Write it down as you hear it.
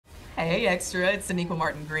Hey, Extra, it's Sonequa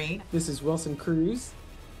Martin Green. This is Wilson Cruz.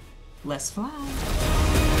 Let's fly.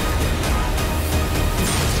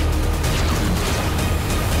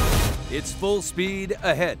 It's full speed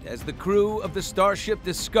ahead as the crew of the Starship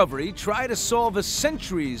Discovery try to solve a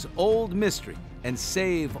centuries-old mystery and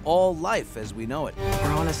save all life as we know it.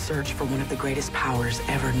 We're on a search for one of the greatest powers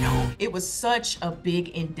ever known. It was such a big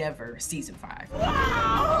endeavor, season 5.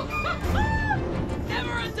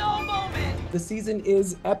 Never a dull moment. The season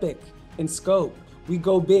is epic in scope. We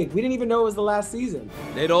go big. We didn't even know it was the last season.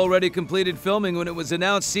 They'd already completed filming when it was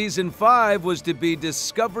announced season 5 was to be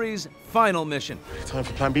Discovery's final mission. Time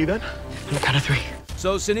for plan B then? On the count of 3.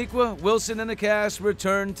 So Sonequa, Wilson, and the cast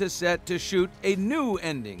returned to set to shoot a new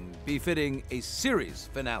ending befitting a series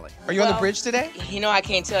finale. Are you on the bridge today? You know I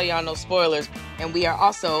can't tell y'all no spoilers. And we are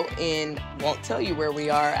also won't tell you where we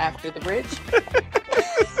are after the bridge.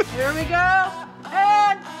 Here we go,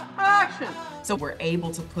 and action. So we're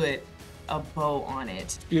able to put a bow on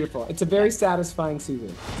it. Beautiful. It's a very satisfying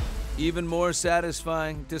season. Even more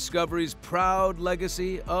satisfying, Discovery's proud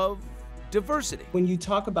legacy of diversity. When you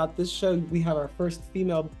talk about this show, we have our first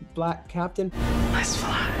female black captain. Let's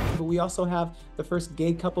fly. But we also have the first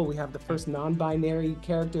gay couple. We have the first non-binary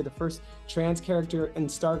character, the first trans character in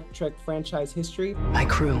Star Trek franchise history. My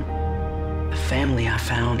crew, the family I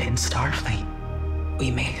found in Starfleet. We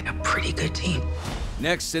made a pretty good team.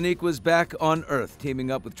 Next, Sonequa's back on Earth, teaming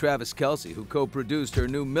up with Travis Kelce, who co-produced her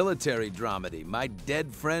new military dramedy, My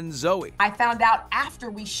Dead Friend Zoe. I found out after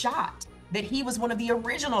we shot that he was one of the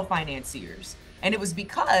original financiers. And it was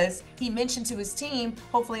because he mentioned to his team,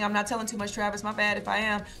 hopefully I'm not telling too much, Travis, my bad if I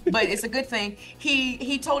am, but it's a good thing.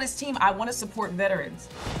 He told his team, I want to support veterans.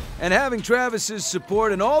 And having Travis's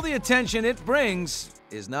support and all the attention it brings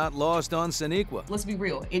is not lost on Sonequa. Let's be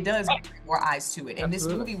real, it does bring more eyes to it. And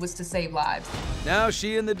Absolutely. This movie was to save lives. Now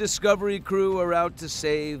she and the Discovery crew are out to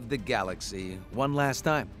save the galaxy one last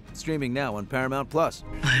time. Streaming now on Paramount+.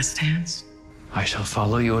 Last dance. I shall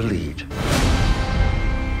follow your lead.